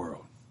light of the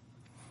world.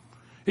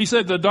 He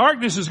said the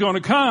darkness is going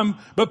to come,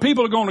 but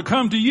people are going to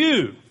come to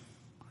you.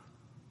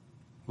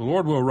 The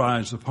Lord will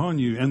rise upon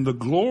you, and the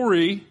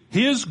glory,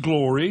 his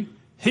glory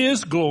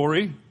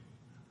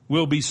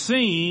will be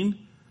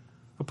seen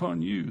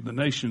upon you. The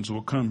nations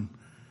will come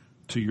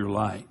to your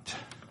light.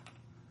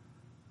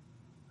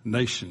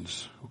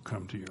 Nations will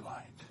come to your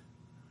light.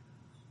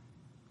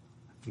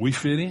 We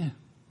fit in.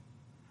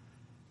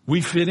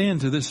 We fit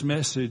into this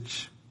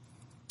message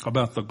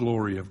about the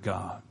glory of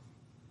God.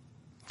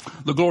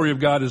 The glory of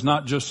God is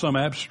not just some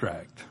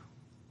abstract.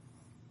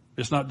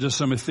 It's not just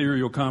some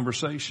ethereal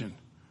conversation,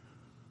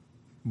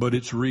 but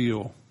it's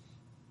real.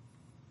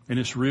 And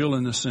it's real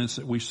in the sense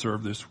that we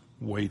serve this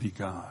weighty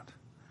God.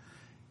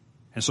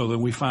 And so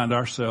then we find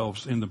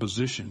ourselves in the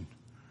position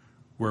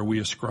where we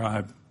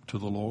ascribe to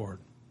the Lord.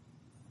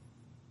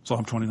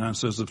 Psalm 29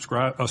 says,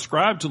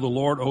 ascribe to the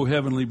Lord, O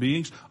heavenly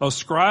beings,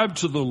 ascribe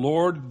to the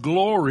Lord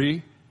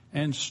glory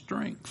and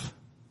strength.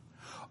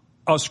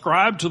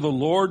 Ascribe to the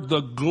Lord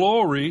the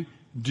glory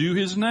due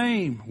his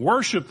name.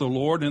 Worship the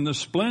Lord in the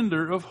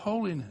splendor of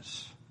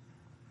holiness.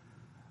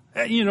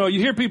 You know, you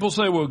hear people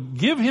say, well,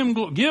 give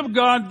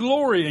God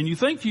glory. And you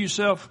think to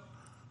yourself,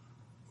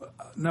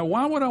 now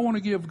why would I want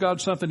to give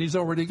God something he's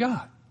already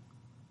got?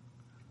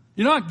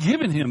 You're not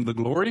giving him the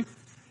glory.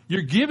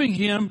 You're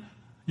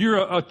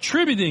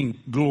attributing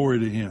glory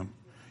to him.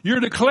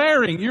 You're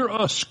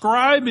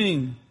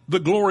ascribing the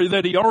glory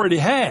that he already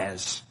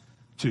has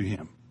to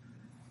him.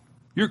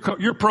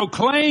 You're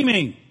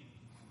proclaiming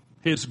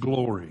his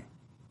glory.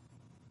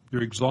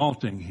 You're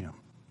exalting him.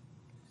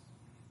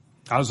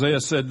 Isaiah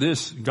said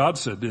this, God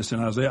said this in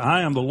Isaiah,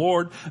 I am the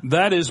Lord,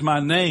 that is my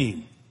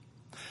name.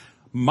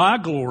 My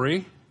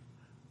glory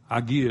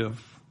I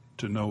give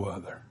to no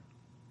other,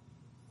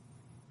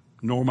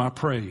 nor my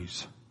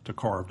praise to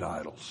carved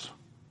idols.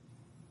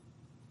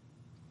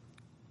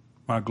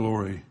 My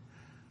glory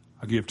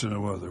I give to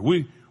no other.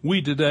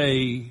 We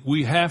today,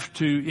 we have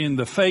to, in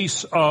the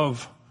face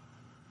of,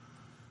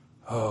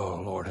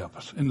 oh Lord help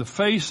us, in the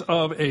face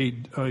of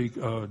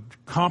a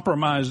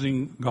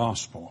compromising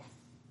gospel,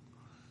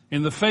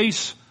 in the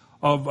face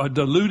of a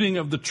diluting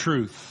of the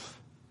truth,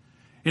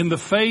 in the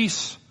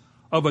face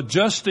of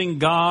adjusting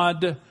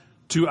God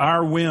to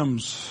our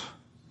whims,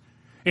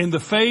 in the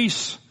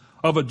face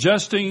of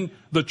adjusting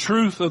the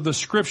truth of the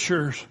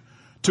scriptures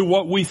to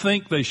what we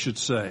think they should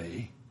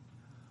say,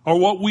 or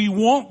what we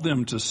want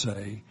them to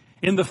say,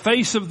 in the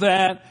face of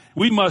that,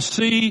 we must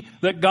see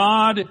that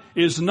God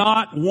is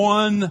not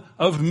one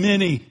of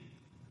many.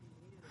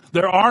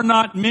 There are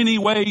not many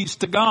ways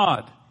to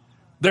God.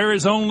 There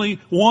is only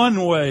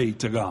one way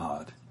to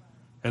God,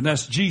 and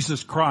that's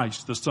Jesus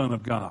Christ, the Son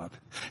of God.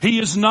 He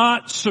is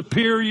not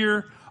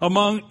superior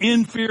among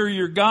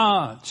inferior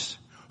gods.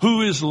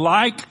 Who is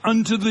like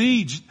unto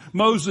thee,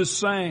 Moses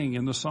sang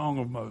in the Song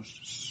of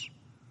Moses.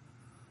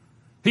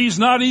 He's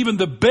not even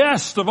the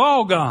best of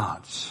all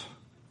gods.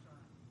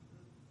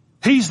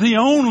 He's the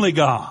only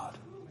God.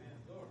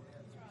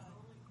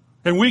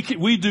 And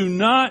we do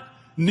not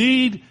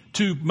need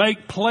to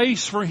make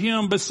place for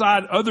him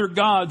beside other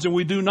gods, and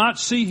we do not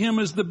see him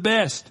as the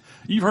best.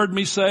 You've heard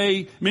me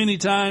say many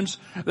times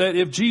that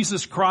if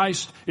Jesus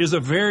Christ is a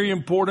very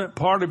important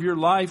part of your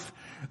life,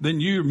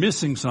 then you're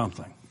missing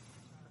something.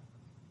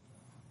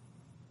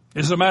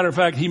 As a matter of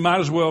fact, he might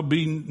as well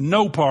be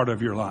no part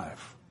of your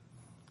life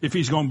if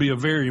he's going to be a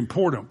very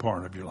important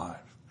part of your life.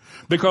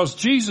 Because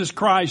Jesus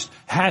Christ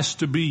has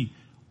to be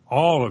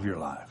all of your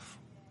life.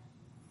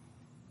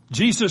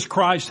 Jesus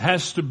Christ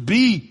has to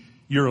be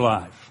your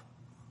life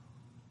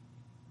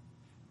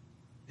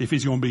if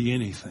he's going to be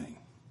anything.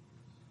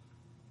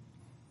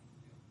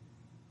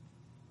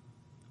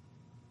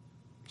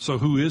 So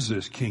who is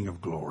this King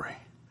of Glory?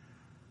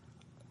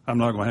 I'm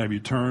not going to have you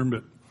turn,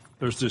 but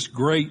there's this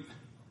great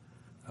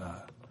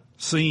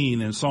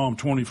scene in Psalm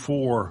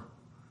 24,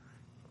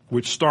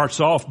 which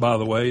starts off, by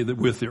the way, that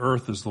with the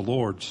earth is the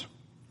Lord's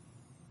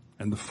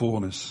and the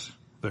fullness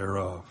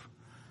thereof.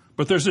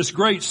 But there's this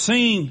great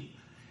scene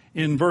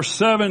in verse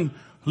 7,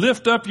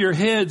 lift up your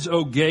heads,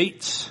 O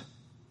gates.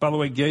 By the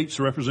way, gates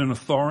represent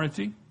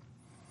authority.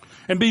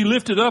 And be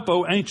lifted up,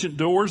 O ancient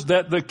doors,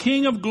 that the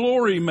King of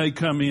Glory may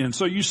come in.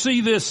 So you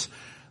see this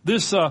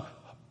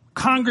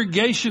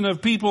congregation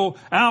of people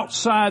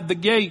outside the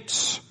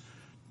gates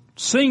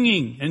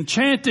singing and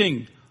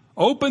chanting,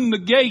 open the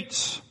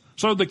gates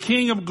so the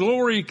King of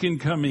Glory can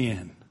come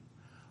in.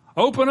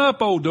 Open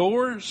up, O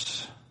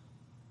doors.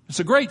 It's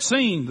a great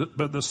scene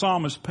that the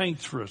psalmist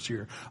paints for us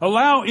here.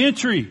 Allow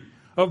entry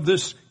of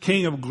this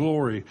King of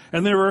Glory.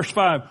 And then verse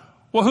 5,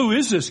 well, who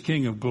is this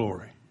King of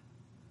Glory?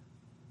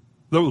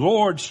 The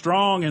Lord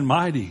strong and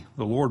mighty,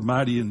 the Lord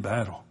mighty in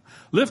battle.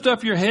 Lift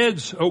up your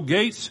heads, O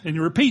gates, and he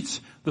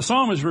repeats, the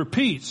psalmist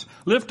repeats,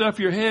 lift up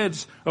your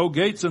heads, O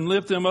gates, and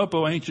lift them up,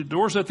 O ancient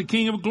doors, that the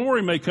King of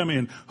Glory may come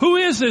in. Who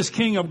is this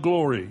King of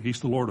Glory? He's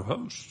the Lord of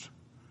hosts.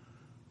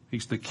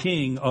 He's the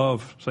King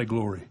of, say,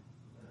 glory.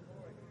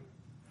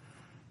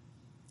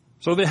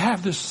 So they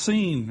have this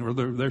scene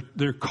where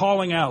they're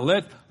calling out,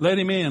 let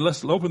him in,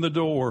 let's open the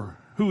door.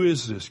 Who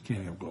is this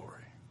King of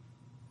Glory?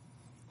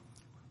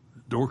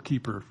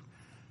 Doorkeeper.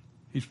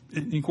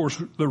 And of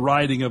course, the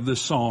writing of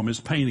this psalm is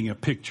painting a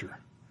picture.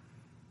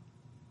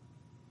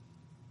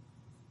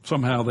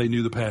 Somehow they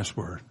knew the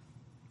password.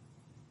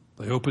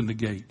 They opened the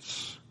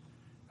gates.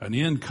 And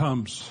in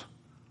comes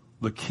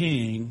the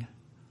King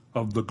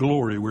of the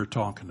glory we're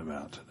talking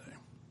about today.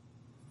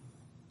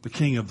 The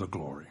King of the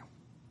glory.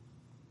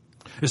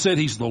 It said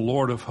he's the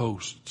Lord of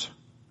hosts.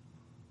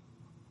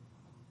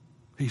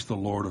 He's the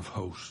Lord of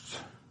hosts.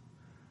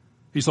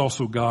 He's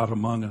also God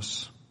among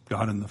us,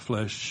 God in the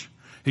flesh.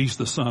 He's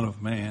the Son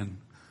of Man.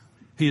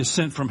 He is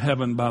sent from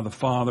heaven by the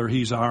Father.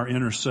 He's our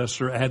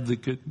intercessor,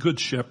 advocate, good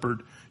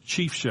shepherd,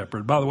 chief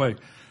shepherd. By the way,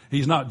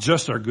 he's not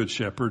just our good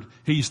shepherd.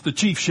 He's the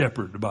chief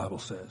shepherd, the Bible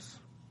says.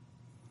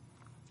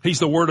 He's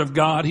the Word of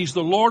God. He's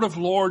the Lord of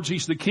lords.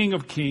 He's the King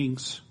of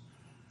kings.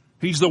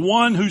 He's the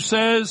one who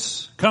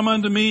says, come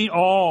unto me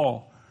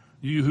all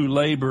you who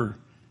labor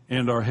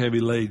and are heavy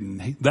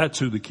laden. That's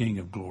who the King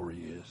of glory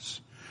is.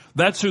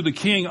 That's who the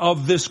King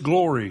of this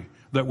glory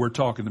that we're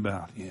talking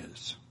about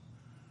is.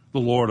 The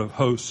Lord of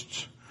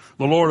hosts.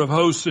 The Lord of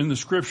hosts in the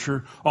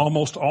scripture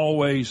almost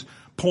always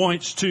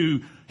points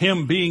to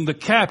him being the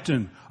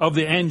captain of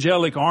the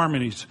angelic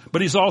armies,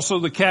 but he's also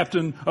the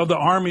captain of the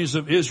armies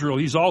of Israel.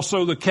 He's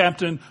also the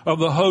captain of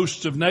the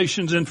hosts of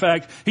nations. In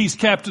fact, he's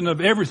captain of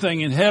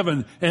everything in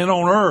heaven and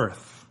on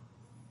earth.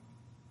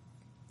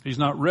 He's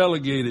not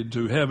relegated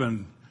to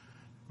heaven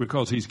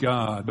because he's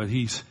God, but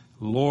he's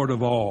Lord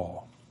of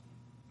all.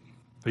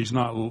 He's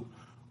not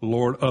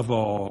Lord of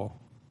all.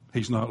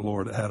 He's not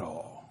Lord at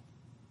all.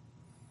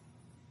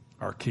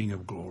 Our King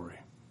of glory.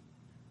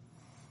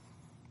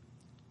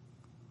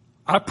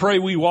 I pray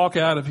we walk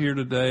out of here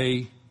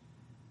today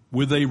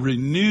with a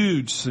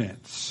renewed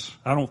sense.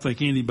 I don't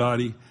think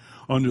anybody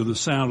under the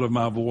sound of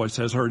my voice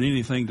has heard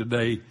anything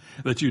today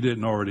that you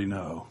didn't already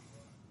know.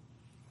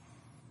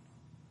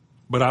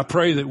 But I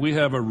pray that we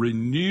have a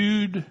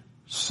renewed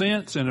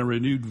sense and a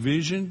renewed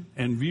vision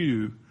and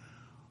view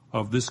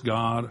of this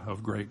God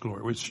of great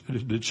glory.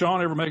 Did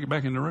Sean ever make it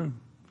back in the room?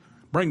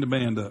 Bring the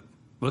band up.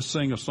 Let's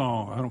sing a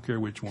song. I don't care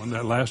which one.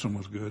 That last one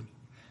was good.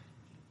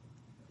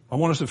 I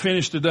want us to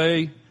finish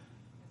today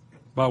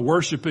by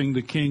worshiping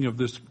the King of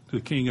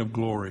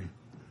glory.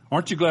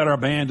 Aren't you glad our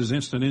band is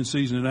instant in,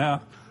 season and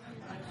out?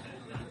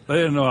 They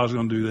didn't know I was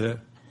going to do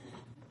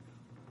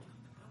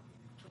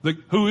that.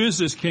 Who is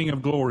this King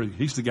of glory?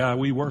 He's the guy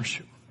we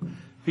worship.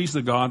 He's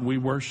the God we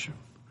worship.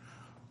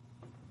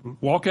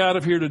 Walk out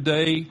of here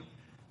today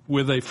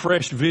with a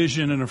fresh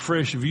vision and a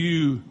fresh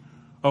view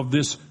of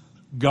this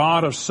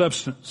God of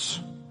substance,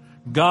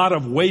 God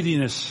of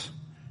weightiness.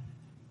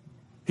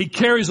 He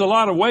carries a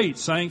lot of weight,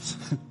 saints.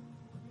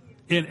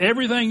 In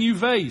everything you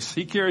face,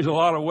 he carries a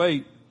lot of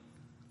weight.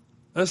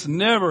 Let's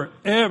never,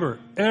 ever,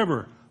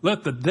 ever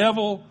let the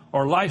devil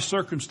or life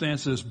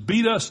circumstances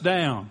beat us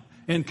down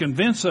and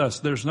convince us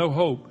there's no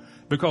hope,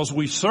 because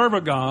we serve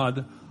a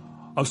God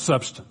of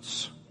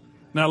substance.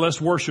 Now let's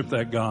worship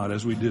that God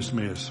as we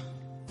dismiss.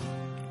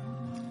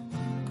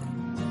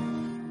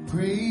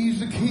 Praise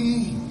the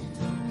King.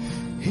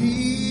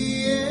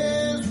 He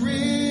is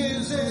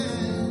risen.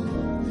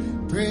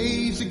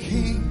 Praise the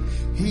King.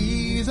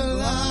 He's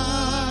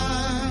alive.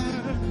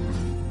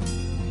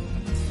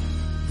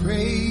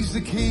 Praise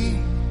the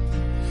King.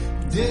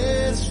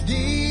 Death's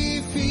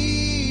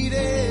defeated.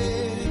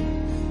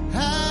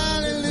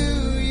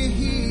 Hallelujah.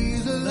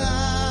 He's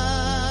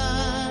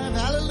alive.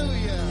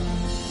 Hallelujah.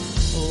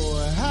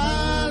 Oh,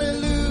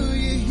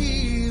 hallelujah.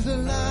 He's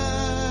alive.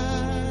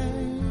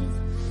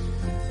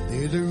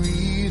 There's a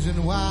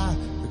reason why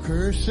the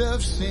curse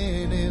of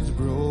sin is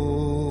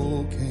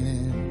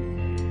broken.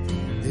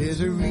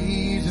 There's a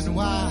reason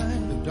why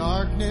the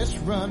darkness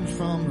runs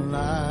from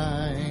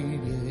light.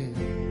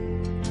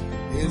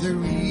 There's a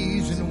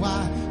reason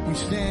why we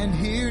stand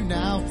here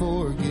now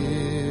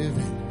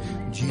forgiven.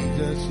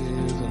 Jesus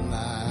is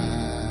alive.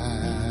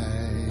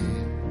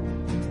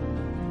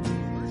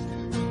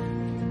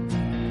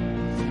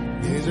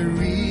 There's a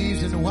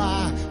reason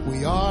why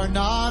we are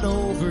not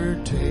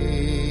overtaken.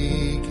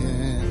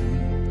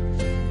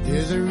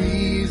 There's a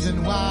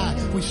reason why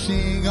we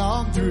sing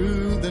on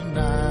through the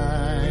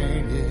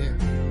night. Yeah.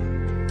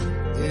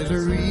 There's a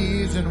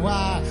reason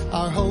why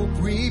our hope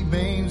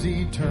remains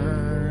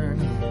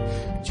eternal.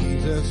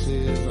 Jesus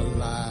is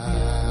alive.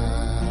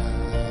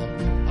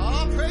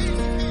 Oh, praise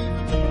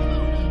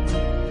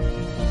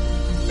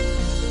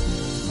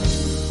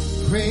the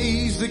King.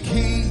 Praise the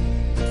King.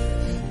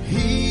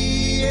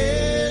 He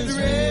is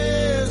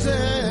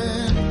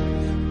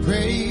risen.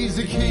 Praise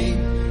the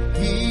King.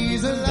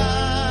 He's alive.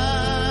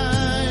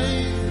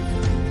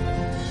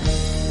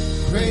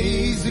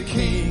 Praise the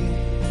King.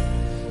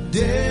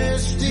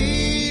 Death's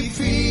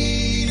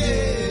defeated.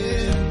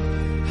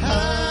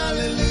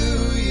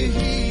 Hallelujah.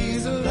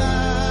 He's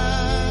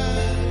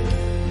alive.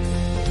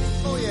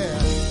 Oh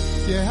yeah.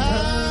 Yeah.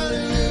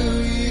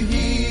 Hallelujah.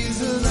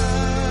 He's alive.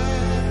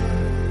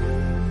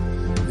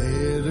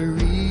 There's a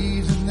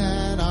reason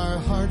that our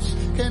hearts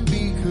can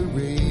be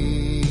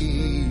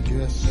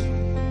courageous.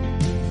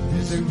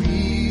 There's a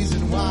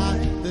reason why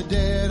the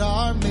dead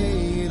are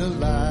made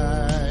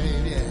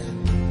alive. Yeah.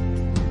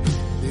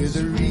 There's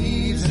a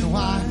reason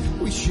why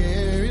we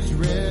share his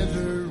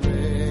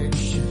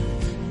resurrection.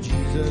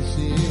 Jesus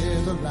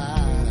is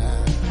alive.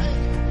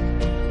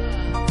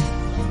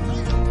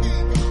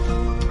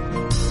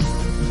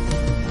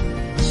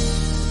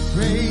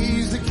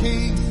 Praise the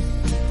King.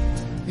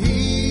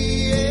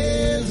 He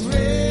is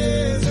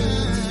risen.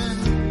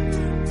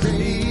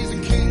 Praise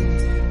the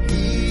King.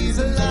 He's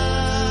alive.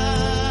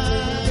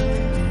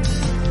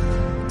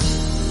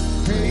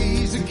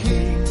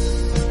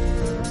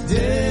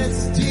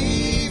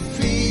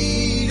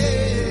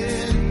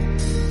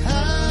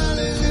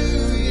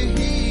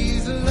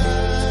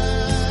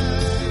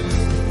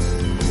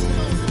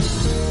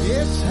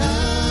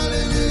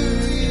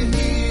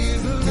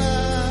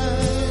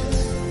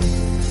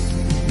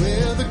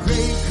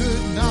 grave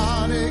could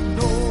not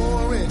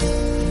ignore it.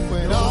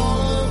 When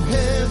all of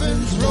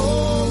heaven's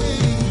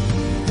rolling,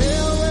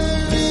 hell,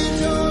 where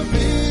is your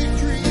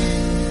victory?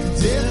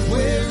 Death,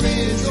 where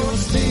is your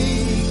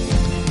sting?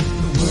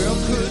 The world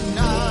could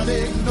not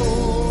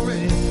ignore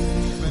it.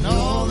 When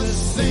all the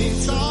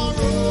saints are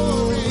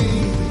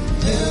roaring,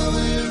 hell,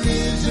 where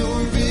is your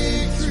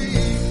victory?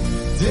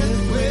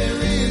 Death, where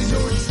is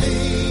your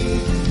sting?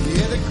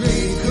 Yeah, the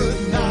grave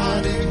could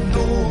not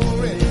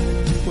ignore it.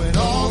 When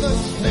all the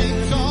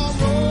saints are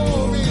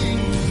roaring,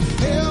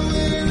 hell,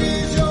 where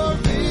is your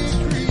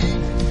victory?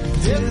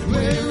 Death,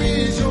 where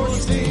is your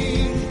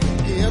sting?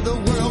 Yeah, the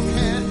world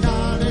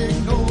cannot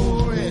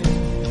ignore it.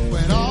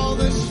 When all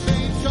the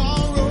saints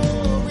are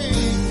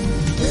roaring,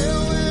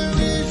 hell,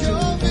 where is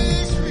your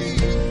victory?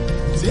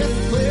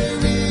 Death,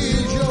 where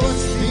is your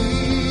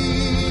sting?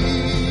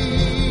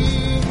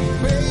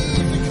 Praise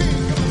the King.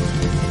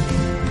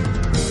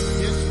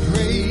 Yes,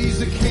 praise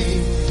the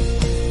King.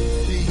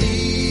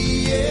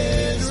 He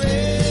is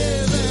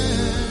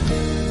risen.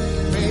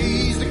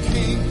 Praise the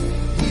King.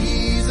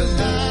 He's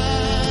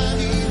alive.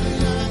 He's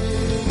alive.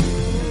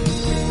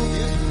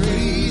 Yes,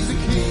 praise the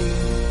King.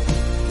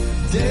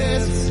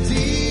 Death's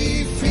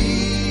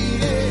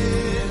defeated.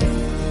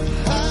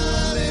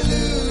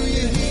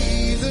 Hallelujah,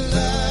 He's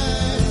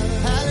alive.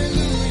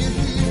 Hallelujah,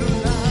 He's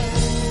alive.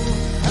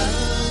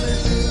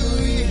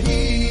 Hallelujah,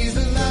 He's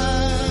alive.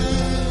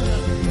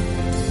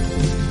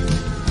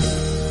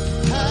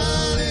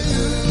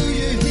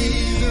 Hallelujah,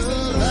 He's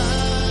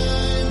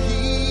alive.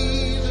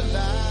 He's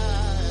alive.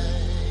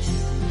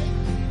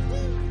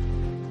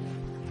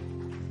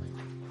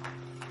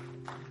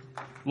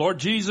 Lord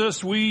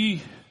Jesus,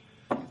 we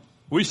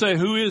say,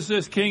 who is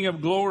this King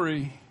of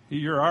glory?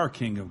 You're our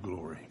King of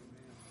glory.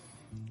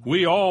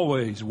 We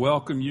always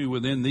welcome you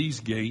within these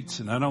gates,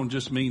 and I don't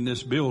just mean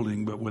this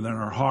building, but within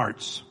our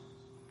hearts.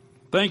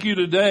 Thank you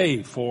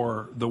today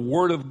for the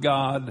Word of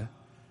God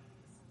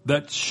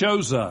that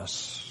shows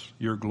us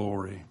your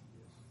glory.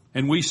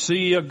 And we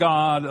see a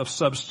God of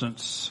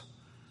substance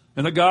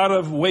and a God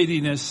of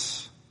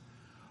weightiness,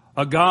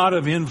 a God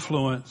of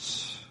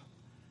influence.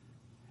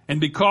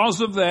 And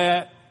because of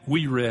that,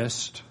 we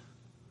rest.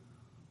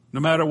 No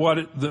matter what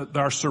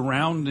our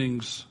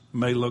surroundings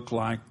may look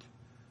like,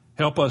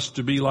 help us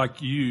to be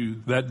like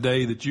you that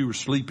day that you were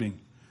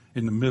sleeping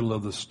in the middle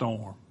of the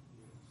storm.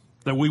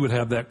 That we would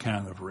have that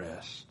kind of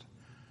rest,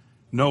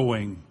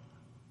 knowing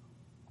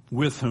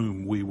with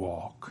whom we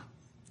walk.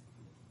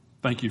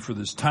 Thank you for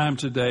this time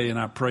today, and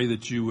I pray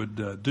that you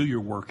would do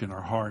your work in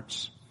our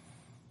hearts.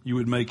 You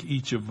would make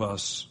each of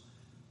us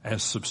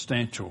as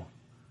substantial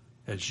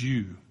as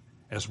you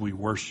as we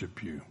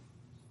worship you.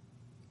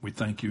 We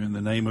thank you in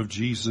the name of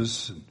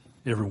Jesus. And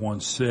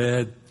everyone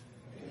said,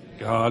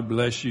 God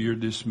bless you. You're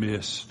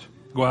dismissed.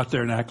 Go out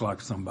there and act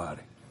like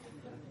somebody.